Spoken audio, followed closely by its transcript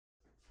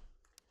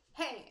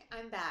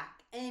I'm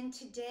back, and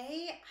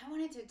today I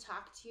wanted to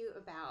talk to you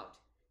about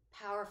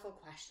powerful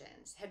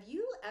questions. Have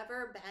you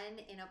ever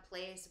been in a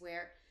place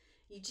where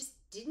you just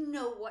didn't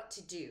know what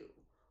to do,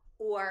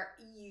 or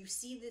you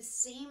see the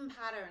same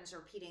patterns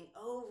repeating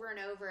over and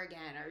over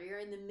again, or you're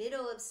in the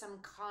middle of some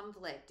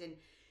conflict and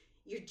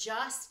you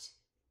just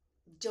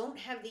don't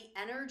have the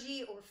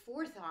energy or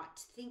forethought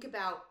to think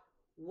about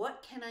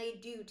what can I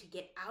do to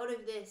get out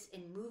of this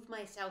and move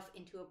myself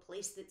into a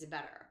place that's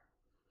better?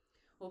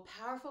 Well,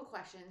 powerful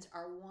questions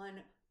are one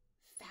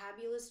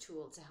fabulous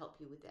tool to help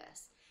you with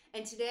this.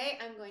 And today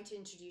I'm going to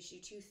introduce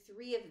you to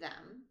 3 of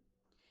them.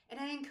 And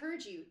I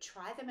encourage you,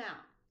 try them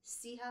out.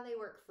 See how they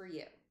work for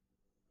you.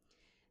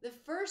 The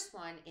first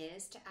one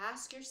is to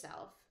ask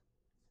yourself,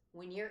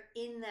 when you're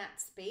in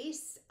that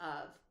space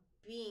of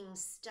being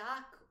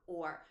stuck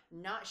or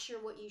not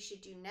sure what you should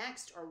do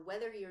next, or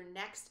whether your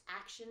next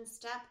action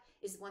step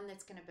is one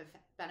that's going to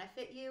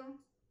benefit you,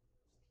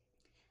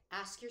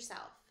 ask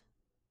yourself,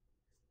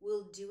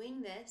 will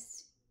doing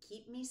this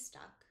keep me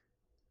stuck,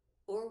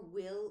 or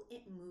will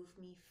it move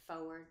me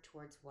forward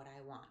towards what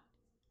I want?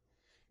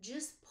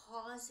 Just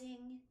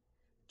pausing,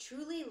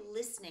 truly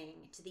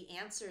listening to the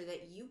answer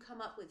that you come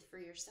up with for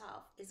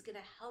yourself is going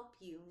to help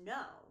you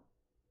know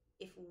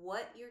if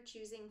what you're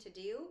choosing to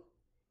do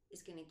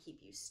is going to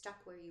keep you stuck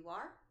where you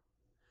are,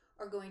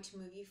 or going to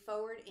move you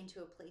forward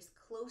into a place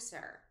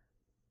closer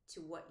to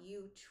what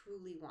you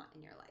truly want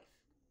in your life.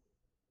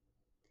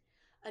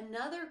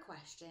 Another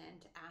question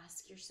to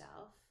ask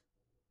yourself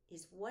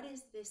is, what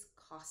is this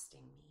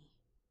costing me?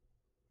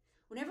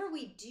 Whenever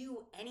we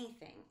do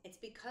anything, it's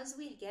because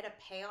we get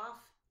a payoff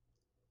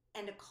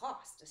and a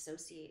cost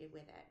associated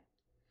with it.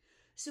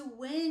 So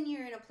when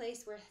you're in a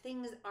place where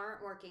things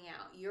aren't working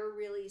out, you're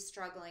really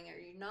struggling, or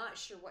you're not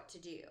sure what to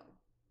do,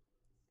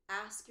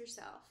 ask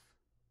yourself,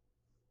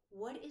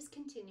 what is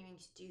continuing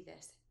to do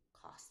this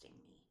costing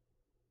me?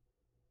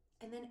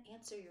 And then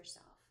answer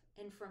yourself.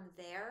 And from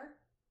there,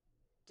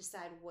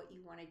 decide what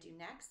you want to do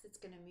next that's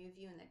going to move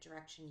you in the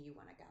direction you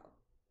want to go.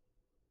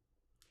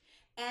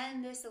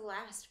 And this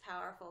last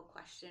powerful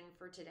question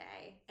for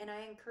today, and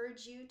I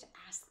encourage you to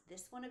ask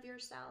this one of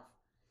yourself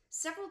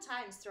several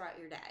times throughout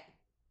your day.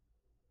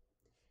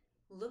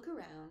 Look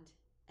around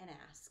and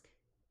ask,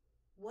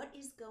 what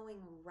is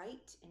going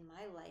right in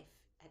my life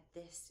at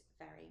this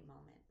very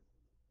moment?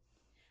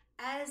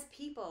 As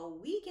people,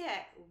 we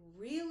get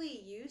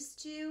really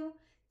used to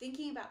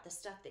thinking about the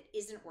stuff that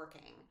isn't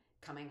working,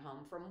 coming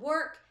home from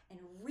work and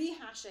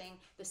rehashing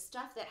the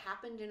stuff that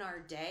happened in our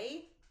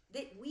day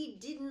that we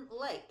didn't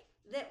like,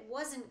 that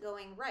wasn't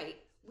going right.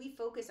 We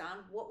focus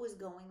on what was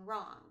going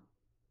wrong.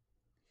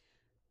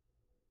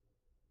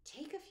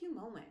 Take a few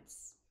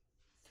moments,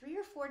 3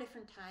 or 4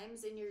 different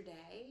times in your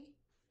day,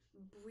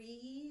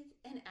 breathe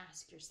and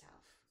ask yourself,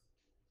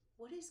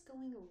 what is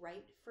going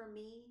right for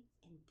me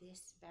in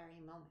this very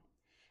moment?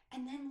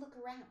 And then look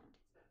around.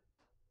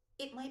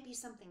 It might be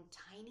something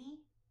tiny,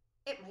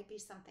 it might be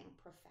something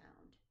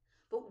profound,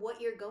 but what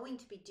you're going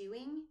to be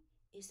doing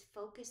is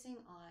focusing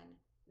on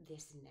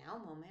this now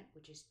moment,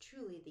 which is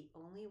truly the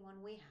only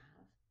one we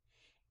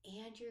have,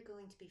 and you're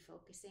going to be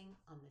focusing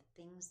on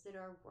the things that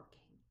are working.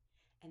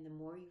 And the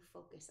more you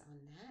focus on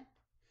that,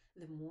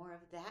 the more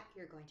of that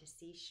you're going to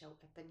see show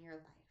up in your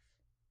life.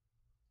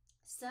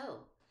 So,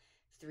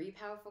 3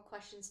 powerful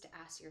questions to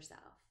ask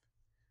yourself.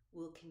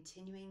 Will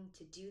continuing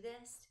to do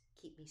this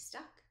keep me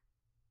stuck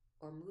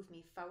or move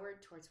me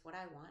forward towards what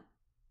I want?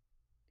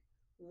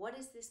 What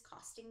is this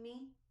costing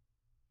me?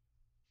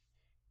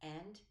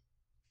 And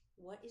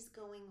what is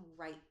going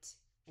right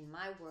in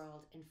my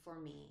world and for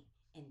me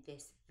in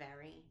this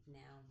very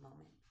now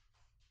moment?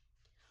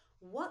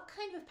 What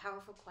kind of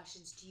powerful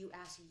questions do you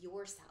ask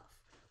yourself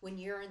when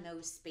you're in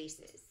those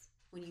spaces,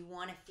 when you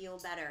want to feel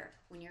better,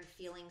 when you're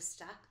feeling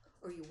stuck,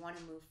 or you want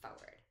to move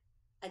forward?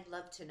 I'd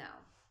love to know.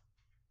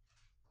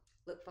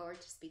 Look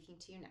forward to speaking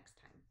to you next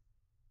time.